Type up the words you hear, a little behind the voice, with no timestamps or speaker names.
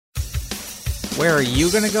Where are you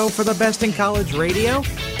going to go for the best in college radio?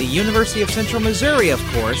 The University of Central Missouri, of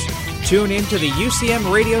course. Tune in to the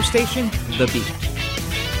UCM radio station, The Beat.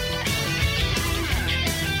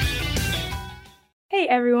 Hey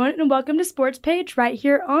everyone, and welcome to Sports Page right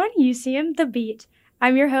here on UCM The Beat.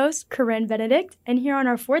 I'm your host, Corinne Benedict, and here on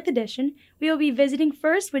our 4th edition, we will be visiting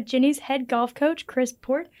first with Jenny's head golf coach, Chris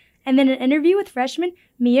Port, and then an interview with freshman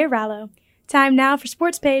Mia Rallo. Time now for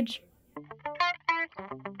Sports Page.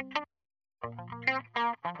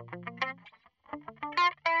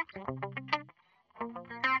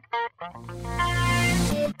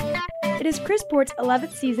 It is Chris Port's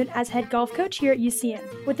 11th season as head golf coach here at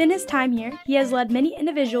UCM. Within his time here, he has led many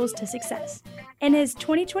individuals to success. In his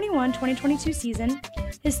 2021-2022 season,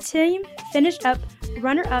 his team finished up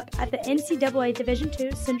runner-up at the NCAA Division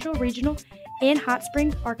II Central Regional in Hot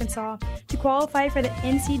Springs, Arkansas, to qualify for the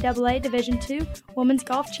NCAA Division II Women's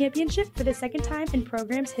Golf Championship for the second time in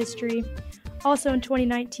program's history. Also in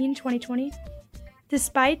 2019-2020,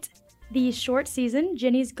 despite the short season,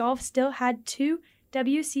 Jenny's golf still had 2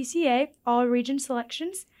 WCCA All-Region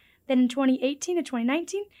selections. Then in 2018 to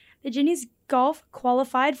 2019, the Jenny's golf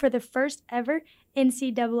qualified for the first ever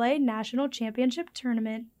NCAA National Championship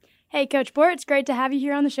Tournament. Hey, Coach Port, it's great to have you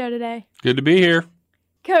here on the show today. Good to be here.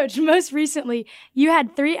 Coach, most recently, you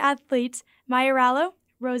had 3 athletes, Mia Rallo,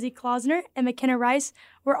 Rosie Klausner, and McKenna Rice,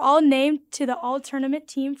 were all named to the all-tournament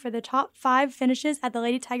team for the top 5 finishes at the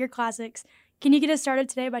Lady Tiger Classics. Can you get us started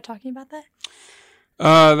today by talking about that?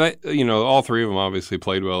 All 3 of them obviously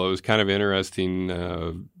played well. It was kind of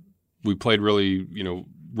interesting. We played really,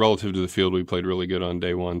 relative to the field, we played really good on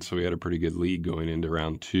day 1, so we had a pretty good lead going into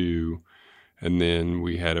round 2. And then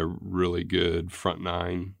we had a really good front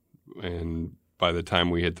 9. And by the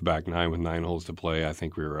time we hit the back 9 with 9 holes to play, I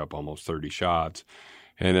think we were up almost 30 shots.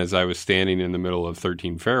 And as I was standing in the middle of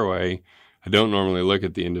 13 fairway, I don't normally look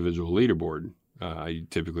at the individual leaderboard. I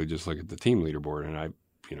typically just look at the team leaderboard, and I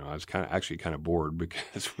was kind of bored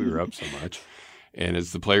because we were up so much. And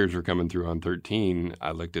as the players were coming through on 13,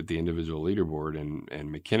 I looked at the individual leaderboard,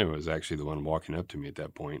 and McKenna was actually the one walking up to me at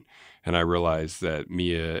that point. And I realized that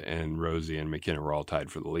Mia and Rosie and McKenna were all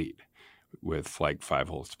tied for the lead with like 5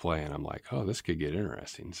 holes to play. And I'm like, oh, this could get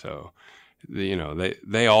interesting. So,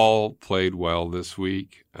 they all played well this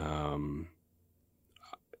week.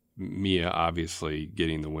 Mia obviously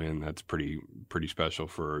getting the win, that's pretty special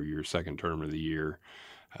for your second tournament of the year.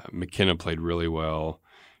 McKenna played really well,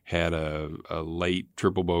 had a late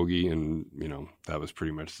triple bogey, and that was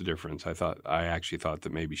pretty much the difference. I actually thought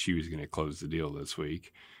that maybe she was going to close the deal this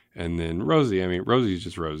week. And then Rosie's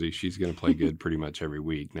just Rosie. She's going to play good pretty much every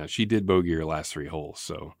week. Now, she did bogey her last 3 holes,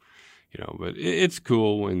 so but it's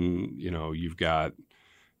cool when you've got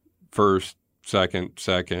first, second.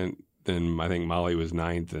 Then I think Molly was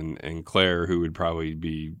 9th, and Claire, who would probably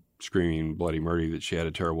be screaming bloody murder that she had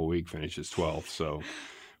a terrible week, finishes 12th. So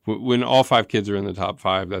when all 5 kids are in the top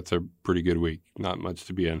 5, that's a pretty good week. Not much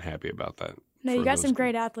to be unhappy about that. No, you got some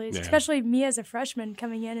great athletes, especially me as a freshman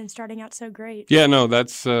coming in and starting out so great. Yeah, no,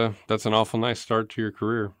 that's an awful nice start to your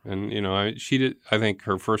career. And she did. I think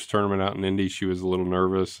her first tournament out in Indy, she was a little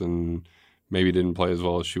nervous and maybe didn't play as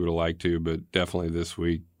well as she would have liked to, but definitely this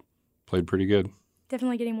week played pretty good.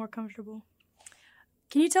 Definitely getting more comfortable.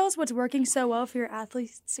 Can you tell us what's working so well for your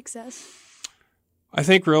athlete's success? I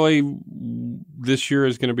think really this year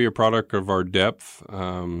is going to be a product of our depth.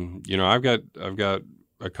 I've got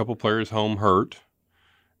a couple players home hurt,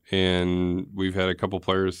 and we've had a couple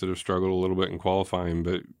players that have struggled a little bit in qualifying.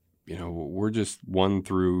 But we're just 1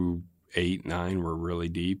 through 8, 9. We're really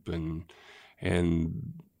deep, and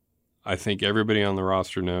I think everybody on the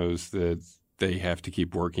roster knows that they have to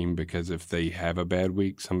keep working, because if they have a bad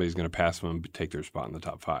week, somebody's going to pass them and take their spot in the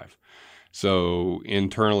top 5. So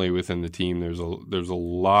internally within the team, there's a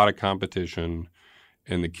lot of competition,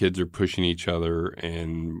 and the kids are pushing each other,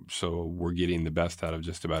 and so we're getting the best out of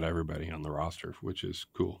just about everybody on the roster, which is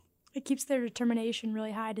cool. It keeps their determination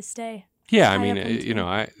really high to stay. Yeah,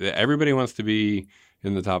 everybody wants to be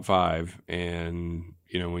in the top 5, and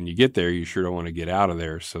when you get there, you sure don't want to get out of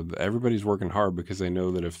there. So everybody's working hard because they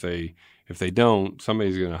know that if they don't,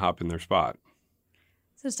 somebody's going to hop in their spot.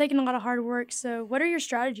 So it's taking a lot of hard work. So what are your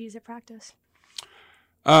strategies at practice?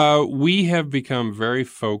 We have become very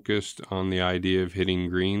focused on the idea of hitting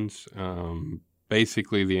greens.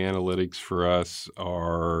 Basically, the analytics for us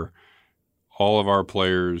are all of our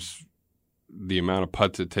players, the amount of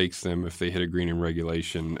putts it takes them if they hit a green in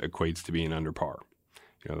regulation equates to being under par.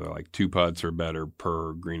 They're like 2 putts or better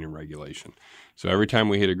per green in regulation. So every time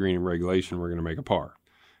we hit a green in regulation, we're going to make a par.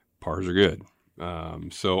 Pars are good.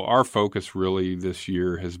 So our focus really this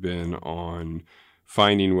year has been on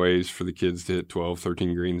finding ways for the kids to hit 12,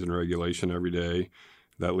 13 greens in regulation every day.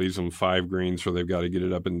 That leaves them 5 greens where they've got to get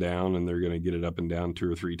it up and down, and they're going to get it up and down 2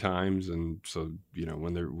 or 3 times. And so,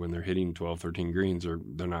 when they're hitting 12, 13 greens,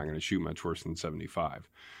 they're not going to shoot much worse than 75.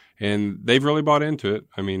 And they've really bought into it.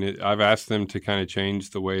 I mean, I've asked them to kind of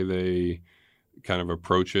change the way they kind of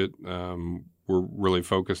approach it. We're really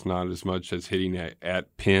focused not as much as hitting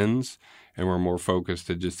at pins, and we're more focused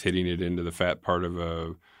at just hitting it into the fat part of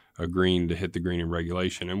a green to hit the green in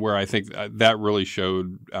regulation. And where I think that really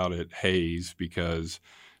showed out at Hayes, because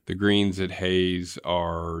the greens at Hayes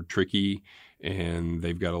are tricky and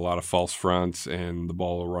they've got a lot of false fronts, and the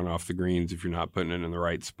ball will run off the greens if you're not putting it in the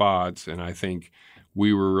right spots. And I think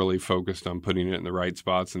we were really focused on putting it in the right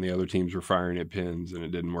spots, and the other teams were firing at pins, and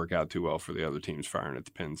it didn't work out too well for the other teams firing at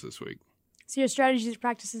the pins this week. So your strategies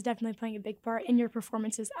practice is definitely playing a big part in your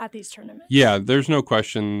performances at these tournaments. Yeah, there's no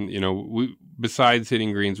question. Besides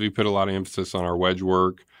hitting greens, we put a lot of emphasis on our wedge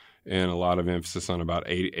work and a lot of emphasis on about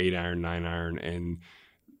 8 iron, 9 iron. And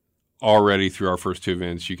already through our first 2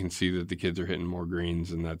 events, you can see that the kids are hitting more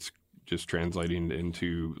greens, and that's just translating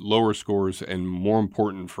into lower scores. And more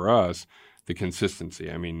important for us, the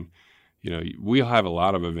consistency. I mean, we'll have a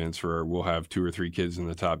lot of events where we'll have 2 or 3 kids in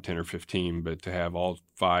the top 10 or 15, but to have all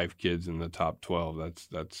 5 kids in the top 12,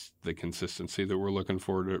 that's the consistency that we're looking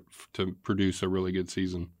for to produce a really good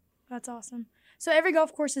season. That's awesome. So every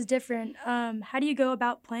golf course is different. How do you go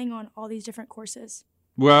about playing on all these different courses?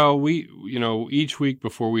 Well, each week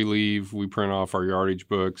before we leave, we print off our yardage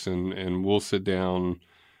books, and we'll sit down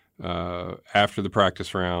after the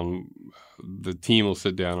practice round. The team will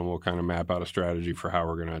sit down and we'll kind of map out a strategy for how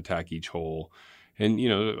we're going to attack each hole. And,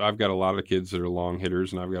 I've got a lot of kids that are long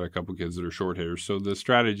hitters, and I've got a couple kids that are short hitters. So the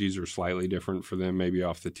strategies are slightly different for them, maybe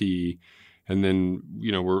off the tee. And then,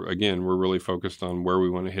 we're really focused on where we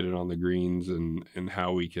want to hit it on the greens and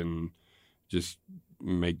how we can just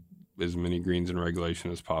make as many greens in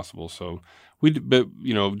regulation as possible. So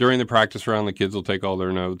during the practice round, the kids will take all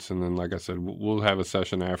their notes. And then, like I said, we'll have a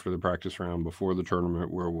session after the practice round before the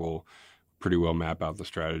tournament where we'll pretty well map out the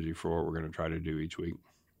strategy for what we're going to try to do each week.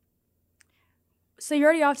 So you're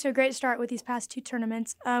already off to a great start with these past 2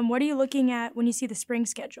 tournaments. What are you looking at when you see the spring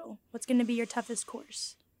schedule? What's going to be your toughest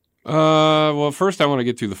course? Well, first I want to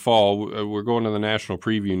get through the fall. We're going to the national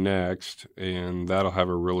preview next, and that'll have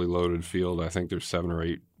a really loaded field. I think there's 7 or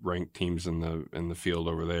 8 ranked teams in the field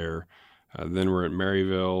over there. Then we're at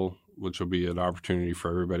Maryville, which will be an opportunity for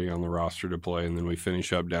everybody on the roster to play, and then we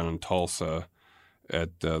finish up down in Tulsa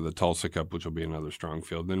at the Tulsa Cup, which will be another strong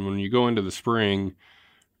field. Then when you go into the spring,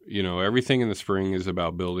 everything in the spring is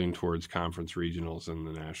about building towards conference regionals in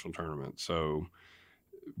the national tournament. So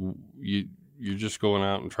you're just going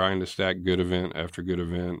out and trying to stack good event after good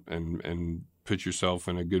event and put yourself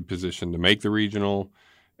in a good position to make the regional.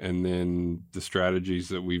 And then the strategies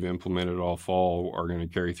that we've implemented all fall are going to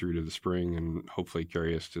carry through to the spring and hopefully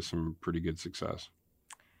carry us to some pretty good success.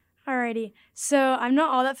 Alrighty. So I'm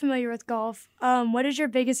not all that familiar with golf. What is your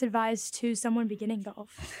biggest advice to someone beginning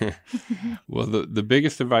golf? Well, the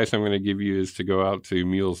biggest advice I'm going to give you is to go out to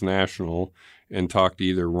Mules National and talk to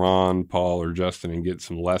either Ron, Paul, or Justin and get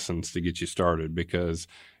some lessons to get you started, because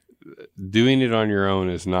doing it on your own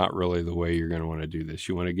is not really the way you're going to want to do this.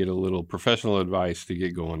 You want to get a little professional advice to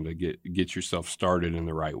get going, to get yourself started in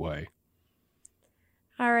the right way.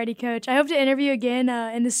 Alrighty, Coach. I hope to interview again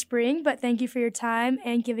in the spring, but thank you for your time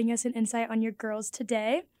and giving us an insight on your girls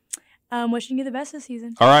today. Wishing you the best this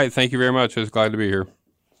season. All right. Thank you very much. I was glad to be here.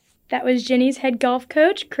 That was Jenny's head golf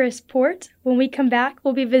coach, Chris Port. When we come back,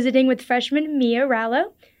 we'll be visiting with freshman Mia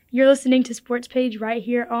Rallo. You're listening to Sports Page right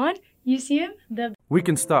here on UCM. We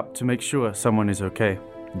can stop to make sure someone is okay.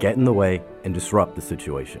 Get in the way and disrupt the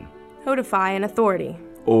situation. Codify an authority.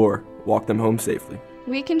 Or walk them home safely.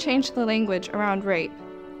 We can change the language around rape.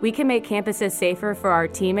 We can make campuses safer for our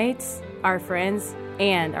teammates, our friends,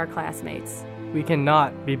 and our classmates. We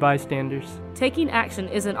cannot be bystanders. Taking action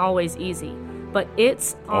isn't always easy, but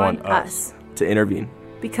it's on us to intervene.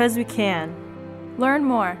 Because we can. Learn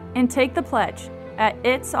more and take the pledge at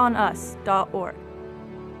itsonus.org.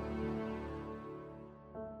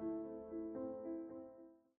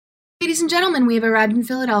 Ladies and gentlemen, we have arrived in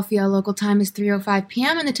Philadelphia. Local time is 3:05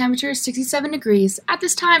 p.m. and the temperature is 67 degrees. At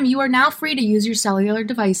this time, you are now free to use your cellular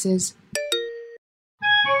devices.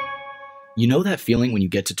 You know that feeling when you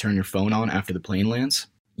get to turn your phone on after the plane lands?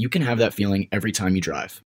 You can have that feeling every time you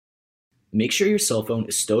drive. Make sure your cell phone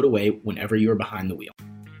is stowed away whenever you are behind the wheel.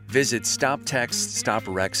 Visit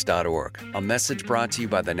StopTextStopWrecks.org, a message brought to you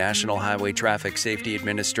by the National Highway Traffic Safety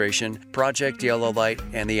Administration, Project Yellow Light,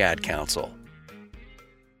 and the Ad Council.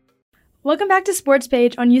 Welcome back to Sports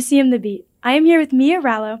Page on UCM The Beat. I am here with Mia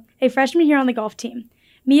Rallo, a freshman here on the golf team.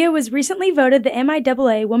 Mia was recently voted the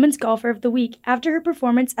MIAA Women's Golfer of the Week after her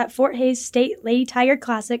performance at Fort Hays State Lady Tiger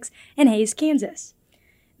Classics in Hays, Kansas.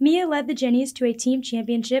 Mia led the Jennies to a team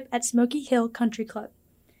championship at Smoky Hill Country Club.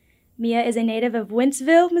 Mia is a native of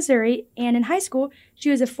Wentzville, Missouri, and in high school, she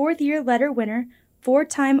was a fourth-year letter winner,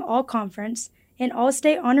 4-time All-Conference, and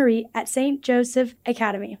All-State honoree at St. Joseph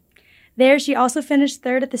Academy. There, she also finished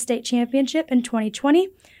third at the state championship in 2020,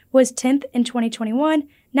 was 10th in 2021,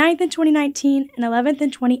 9th in 2019, and 11th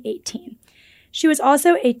in 2018. She was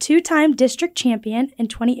also a 2-time district champion in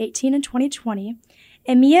 2018 and 2020,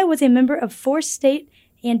 and Mia was a member of 4 state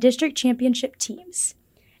and district championship teams.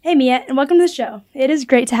 Hey, Mia, and welcome to the show. It is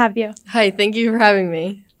great to have you. Hi, thank you for having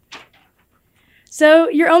me. So,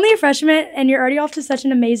 you're only a freshman, and you're already off to such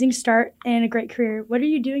an amazing start and a great career. What are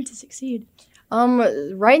you doing to succeed?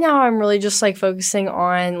 Right now, I'm really just, focusing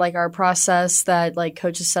on, our process that,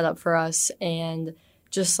 coaches set up for us and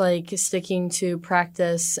just, sticking to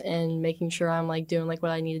practice and making sure I'm, doing, what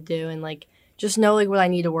I need to do and, just know, what I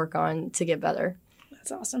need to work on to get better.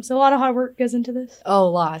 That's awesome. So a lot of hard work goes into this? Oh,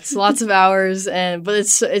 lots of hours, but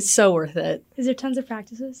it's so worth it. Is there tons of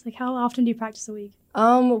practices? How often do you practice a week?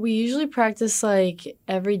 We usually practice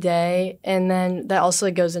every day, and then that also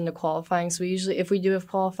goes into qualifying. So we usually, if we do have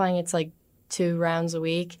qualifying, it's 2 rounds a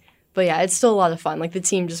week. But yeah, it's still a lot of fun. The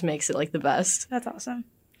team just makes it the best. That's awesome.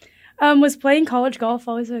 Was playing college golf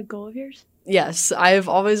always a goal of yours? Yes, I've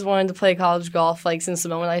always wanted to play college golf since the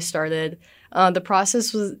moment I started. The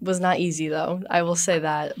process was not easy, though. I will say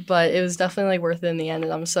that. But it was definitely worth it in the end,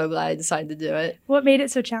 and I'm so glad I decided to do it. What made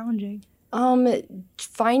it so challenging?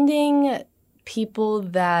 Finding people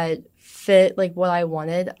that fit, what I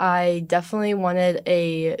wanted. I definitely wanted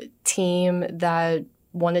a team that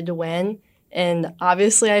wanted to win. And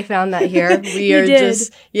obviously I found that here. We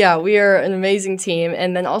are we are an amazing team.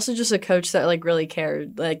 And then also just a coach that really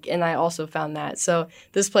cared. And I also found that. So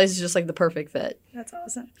this place is just the perfect fit. That's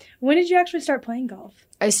awesome. When did you actually start playing golf?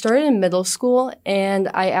 I started in middle school,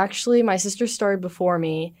 and my sister started before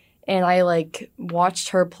me, and I watched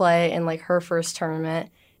her play in her first tournament.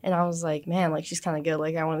 And I was man, she's kind of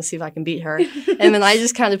good. I want to see if I can beat her. And then I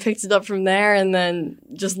just kind of picked it up from there and then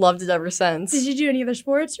just loved it ever since. Did you do any other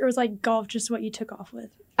sports, or was golf just what you took off with?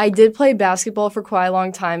 I did play basketball for quite a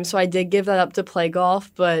long time, so I did give that up to play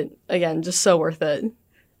golf. But again, just so worth it.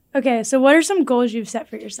 Okay, so what are some goals you've set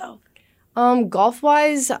for yourself?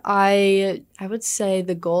 Golf-wise, I would say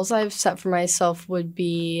the goals I've set for myself would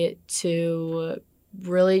be to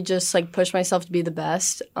really just push myself to be the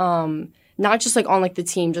best. Not just on the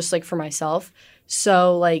team, just for myself.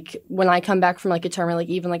 So when I come back from a tournament,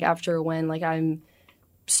 even after a win, I'm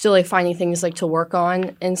still finding things to work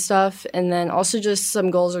on and stuff. And then also just some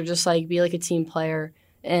goals are just be a team player,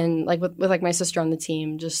 and with my sister on the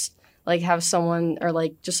team, just have someone or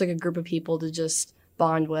just a group of people to just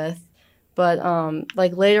bond with. But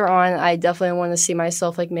later on, I definitely want to see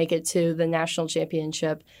myself make it to the national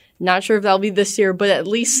championship. Not sure if that'll be this year, but at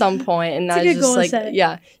least some point. And that's just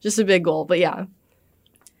just a big goal. But yeah.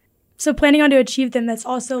 So planning on to achieve them, that's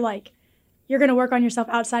also you're going to work on yourself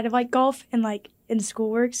outside of golf and in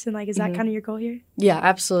schoolworks, and is that kind of your goal here? Yeah,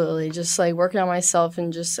 absolutely. Just working on myself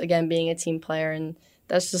and just again being a team player, and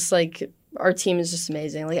that's just our team is just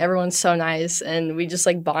amazing. Everyone's so nice, and we just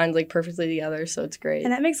bond perfectly together, so it's great.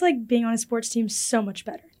 And that makes being on a sports team so much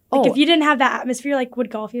better. If you didn't have that atmosphere,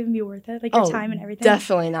 would golf even be worth it? Your time and everything?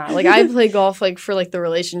 Definitely not. I play golf for the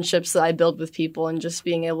relationships that I build with people, and just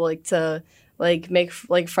being able to make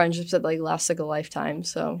friendships that last a lifetime.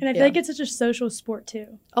 So and I feel it's such a social sport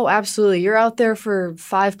too. Oh, absolutely. You're out there for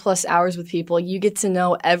 5+ hours with people. You get to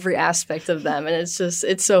know every aspect of them, and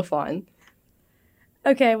it's so fun.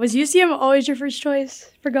 Okay, was UCM always your first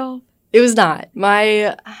choice for golf? It was not.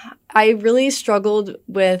 I really struggled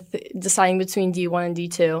with deciding between D1 and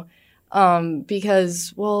D2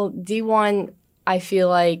 because, D1 I feel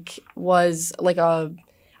was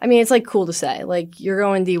it's cool to say. You're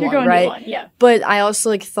going D1, you're going right? D1, yeah. But I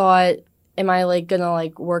also thought, am I gonna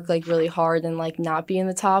work really hard and not be in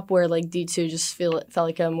the top, where D2 just felt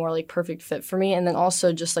like a more perfect fit for me. And then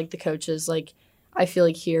also just the coaches, I feel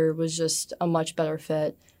here was just a much better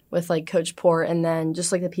fit with Coach Port, and then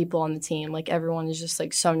just the people on the team. Everyone is just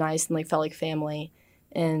so nice and felt like family,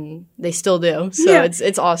 and they still do. So yeah.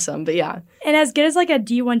 It's awesome. But yeah. And as good as a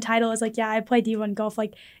D1 title is I play D1 golf.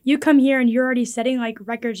 You come here and you're already setting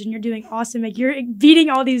records, and you're doing awesome. You're beating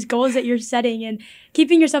all these goals that you're setting and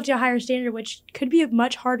keeping yourself to a higher standard, which could be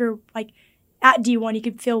much harder at D1, you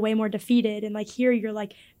could feel way more defeated. And like here, you're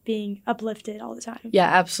like being uplifted all the time. Yeah,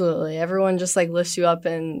 absolutely. Everyone just like lifts you up,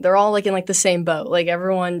 and they're all like in like the same boat. Like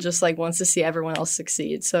everyone just like wants to see everyone else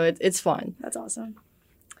succeed. So it's fun. That's awesome.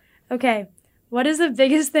 Okay. What is the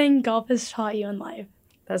biggest thing golf has taught you in life?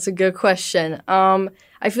 That's a good question.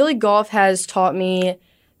 I feel like golf has taught me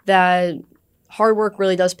that hard work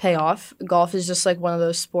really does pay off. Golf is just like one of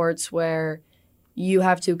those sports where you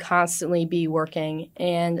have to constantly be working.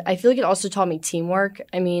 And I feel like it also taught me teamwork.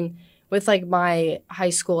 I mean, with like my high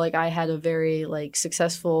school, like I had a very like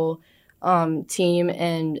successful team,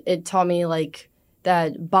 and it taught me like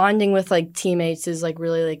that bonding with like teammates is like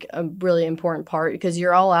really like a really important part, because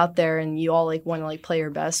you're all out there and you all like want to like play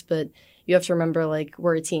your best, but you have to remember like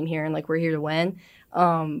we're a team here and like we're here to win.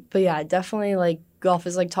 But yeah, definitely like golf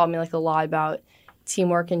has like taught me like a lot about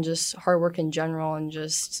teamwork and just hard work in general, and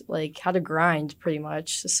just like how to grind pretty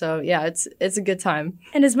much. So yeah, it's a good time.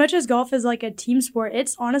 And as much as golf is like a team sport,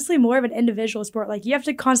 it's honestly more of an individual sport. Like you have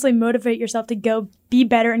to constantly motivate yourself to go be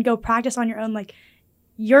better and go practice on your own. Like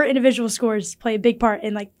your individual scores play a big part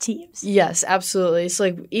in like teams. Yes, absolutely. So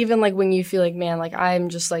like even like when you feel like, man, like I'm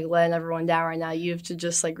just like letting everyone down right now, you have to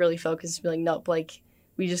just like really focus and be like, nope, like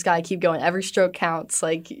we just gotta keep going. Every stroke counts.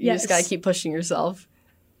 Like you just gotta keep pushing yourself.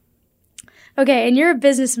 Okay, and you're a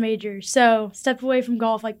business major, so step away from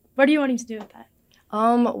golf. Like, what are you wanting to do with that?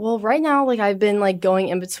 Well, right now, like I've been like going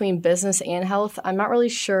in between business and health. I'm not really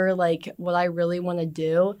sure like what I really want to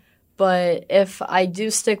do, but if I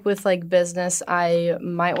do stick with like business, I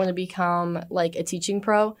might want to become like a teaching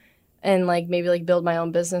pro, and like maybe like build my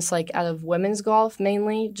own business like out of women's golf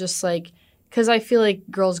mainly, just like because I feel like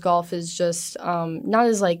girls golf is just not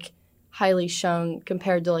as like highly shown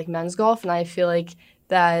compared to like men's golf, and I feel like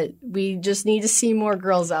that we just need to see more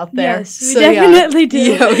girls out there. Yes, we definitely do.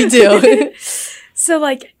 Yeah, we do. So,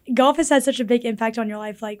 like, golf has had such a big impact on your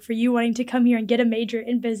life. Like, for you wanting to come here and get a major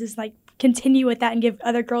in business, like, continue with that and give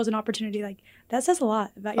other girls an opportunity, like, that says a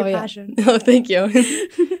lot about your passion. Oh, thank you.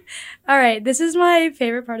 All right, this is my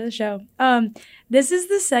favorite part of the show. This is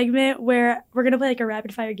the segment where we're going to play, like, a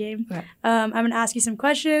rapid-fire game. Okay. I'm going to ask you some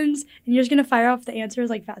questions, and you're just going to fire off the answers,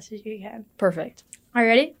 like, fast as you can. Perfect. Are you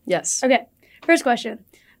ready? Yes. Okay. First question.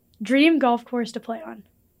 Dream golf course to play on?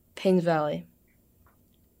 Paynes Valley.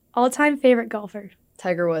 All-time favorite golfer?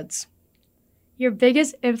 Tiger Woods. Your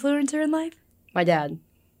biggest influencer in life? My dad.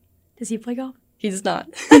 Does he play golf? He does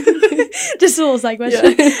not. Just a little side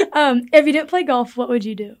question. Yeah. If you didn't play golf, what would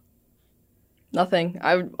you do? Nothing.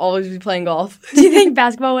 I would always be playing golf. Do you think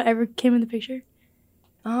basketball would ever came in the picture?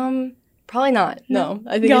 Probably not. No.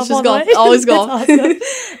 I think golf it's just golf. Always golf.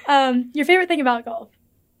 That's awesome. Your favorite thing about golf?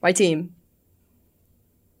 My team.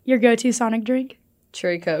 Your go-to Sonic drink?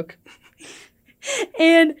 Cherry Coke.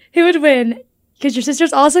 And who would win? Because your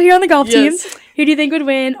sister's also here on the golf team. Yes. Who do you think would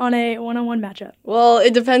win on a one-on-one matchup? Well,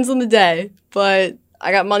 it depends on the day, but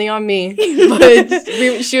I got money on me.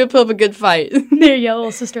 But she would put up a good fight. There you go,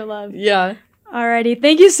 little sister love. Yeah. Alrighty.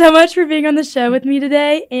 Thank you so much for being on the show with me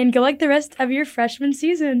today, and good luck the rest of your freshman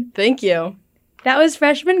season. Thank you. That was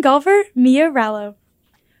freshman golfer Mia Rallo.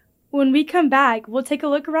 When we come back, we'll take a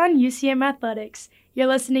look around UCM athletics. You're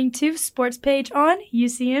listening to Sports Page on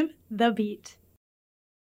UCM The Beat.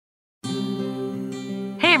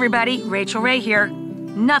 Hey everybody, Rachel Ray here.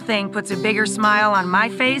 Nothing puts a bigger smile on my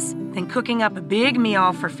face than cooking up a big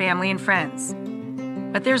meal for family and friends.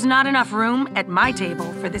 But there's not enough room at my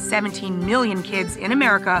table for the 17 million kids in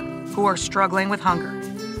America who are struggling with hunger.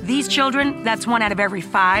 These children, that's 1 out of every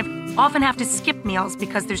 5, often have to skip meals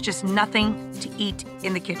because there's just nothing to eat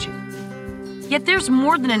in the kitchen. Yet there's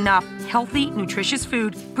more than enough healthy, nutritious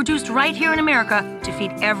food produced right here in America to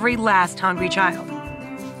feed every last hungry child.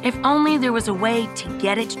 If only there was a way to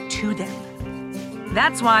get it to them.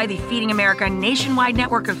 That's why the Feeding America nationwide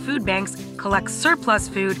network of food banks collects surplus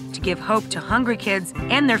food to give hope to hungry kids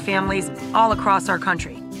and their families all across our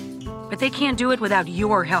country. But they can't do it without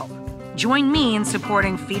your help. Join me in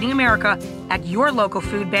supporting Feeding America at your local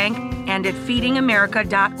food bank and at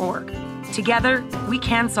feedingamerica.org. Together, we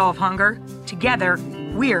can solve hunger. Together,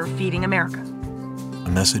 we're Feeding America. A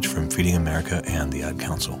message from Feeding America and the Ad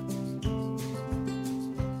Council.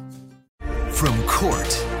 From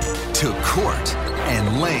court to court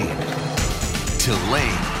and lane to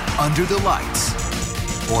lane under the lights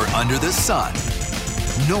or under the sun,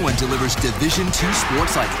 no one delivers Division II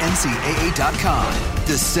sports like NCAA.com.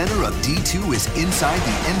 The center of D2 is inside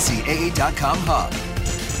the NCAA.com hub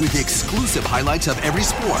with exclusive highlights of every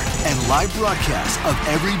sport and live broadcasts of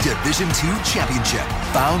every Division II championship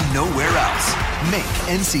found nowhere else. Make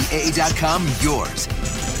NCAA.com yours,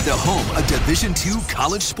 the home of Division II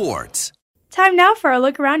college sports. Time now for a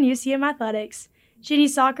look around UCM athletics. Ginny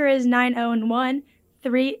Soccer is 9-0-1,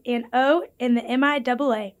 3-0 in the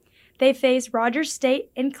MIAA. They face Rogers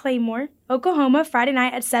State in Claymore, Oklahoma Friday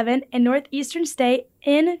night at 7, and Northeastern State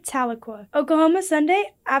in Tahlequah, Oklahoma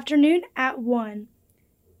Sunday afternoon at 1.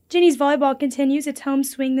 Ginny's volleyball continues its home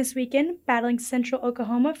swing this weekend, battling Central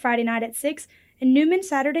Oklahoma Friday night at 6 and Newman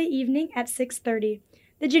Saturday evening at 6:30.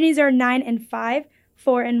 The Ginnies are 9-5,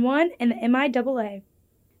 4-1 in the MIAA.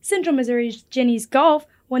 Central Missouri's Ginnies Golf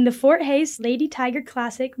won the Fort Hays Lady Tiger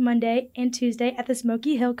Classic Monday and Tuesday at the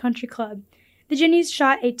Smoky Hill Country Club. The Ginnies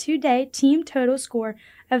shot a two-day team total score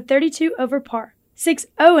of 32 over par,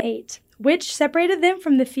 608, which separated them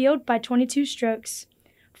from the field by 22 strokes.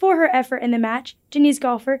 For her effort in the match, Ginnies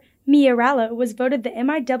golfer Mia Rallo was voted the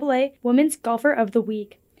MIAA Women's Golfer of the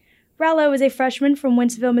Week. Rallo is a freshman from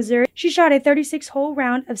Wentzville, Missouri. She shot a 36-hole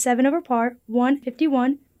round of 7 over par,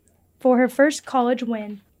 151, for her first college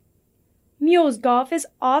win. Mules Golf is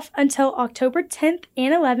off until October 10th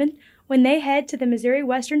and 11th when they head to the Missouri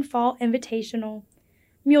Western Fall Invitational.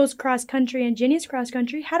 Mules Cross Country and Ginnies Cross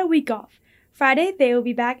Country had a week off. Friday, they will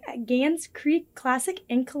be back at Gans Creek Classic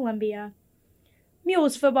in Columbia.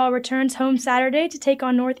 Mules football returns home Saturday to take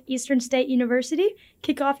on Northeastern State University.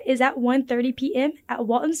 Kickoff is at 1:30 p.m. at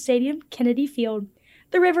Walton Stadium, Kennedy Field.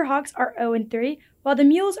 The Riverhawks are 0-3, while the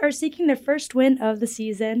Mules are seeking their first win of the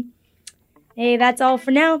season. Hey, that's all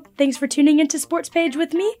for now. Thanks for tuning into Sports Page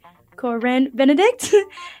with me, Corinne Benedict.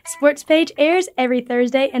 Sports Page airs every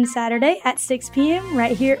Thursday and Saturday at 6 p.m.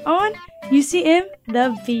 right here on UCM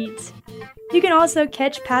The Beat. You can also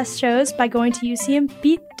catch past shows by going to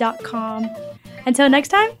ucmbeat.com. Until next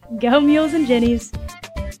time, go Mules and Ginnies.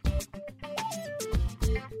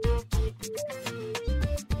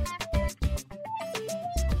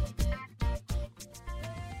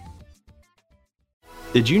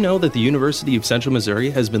 Did you know that the University of Central Missouri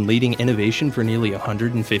has been leading innovation for nearly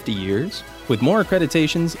 150 years? With more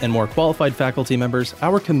accreditations and more qualified faculty members,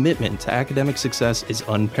 our commitment to academic success is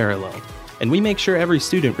unparalleled, and we make sure every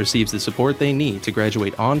student receives the support they need to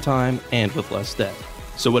graduate on time and with less debt.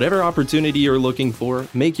 So whatever opportunity you're looking for,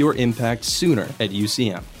 make your impact sooner at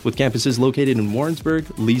UCM, with campuses located in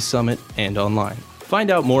Warrensburg, Lee Summit, and online.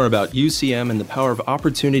 Find out more about UCM and the power of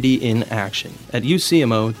opportunity in action at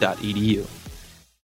ucmo.edu.